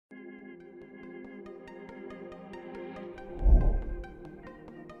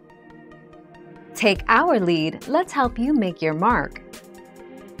Take our lead, let's help you make your mark.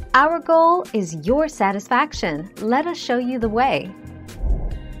 Our goal is your satisfaction. Let us show you the way.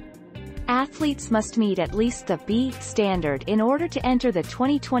 Athletes must meet at least the B standard in order to enter the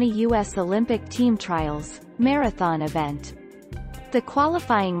 2020 U.S. Olympic Team Trials marathon event. The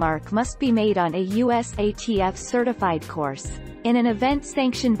qualifying mark must be made on a USATF certified course, in an event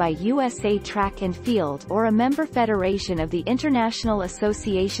sanctioned by USA Track and Field or a member federation of the International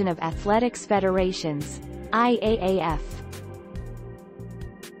Association of Athletics Federations, IAAF.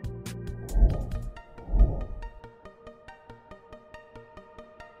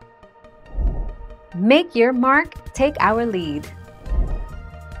 Make your mark, take our lead.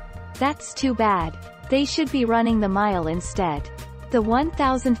 That's too bad. They should be running the mile instead. The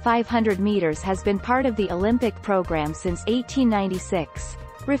 1,500 meters has been part of the Olympic program since 1896,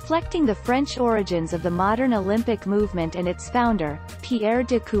 reflecting the French origins of the modern Olympic movement and its founder, Pierre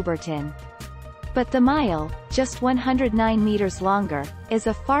de Coubertin. But the mile, just 109 meters longer, is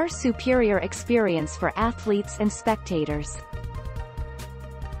a far superior experience for athletes and spectators.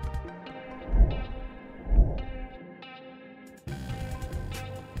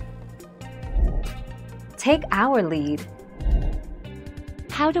 Take our lead.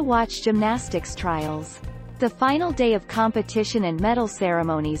 How to watch gymnastics trials. The final day of competition and medal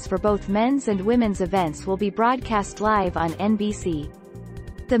ceremonies for both men's and women's events will be broadcast live on NBC.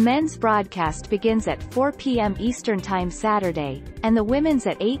 The men's broadcast begins at 4 p.m. Eastern Time Saturday, and the women's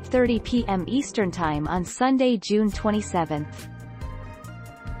at 8:30 p.m. Eastern Time on Sunday, June 27th.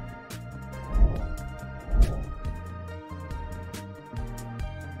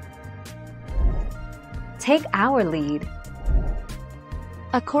 Take our lead.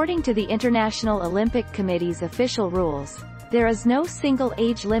 According to the International Olympic Committee's official rules, there is no single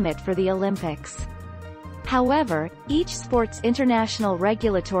age limit for the Olympics. However, each sport's international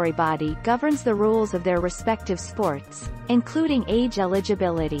regulatory body governs the rules of their respective sports, including age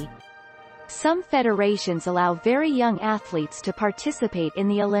eligibility. Some federations allow very young athletes to participate in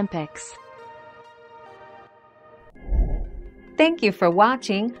the Olympics. Thank you for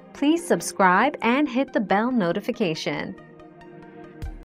watching. Please subscribe and hit the bell notification.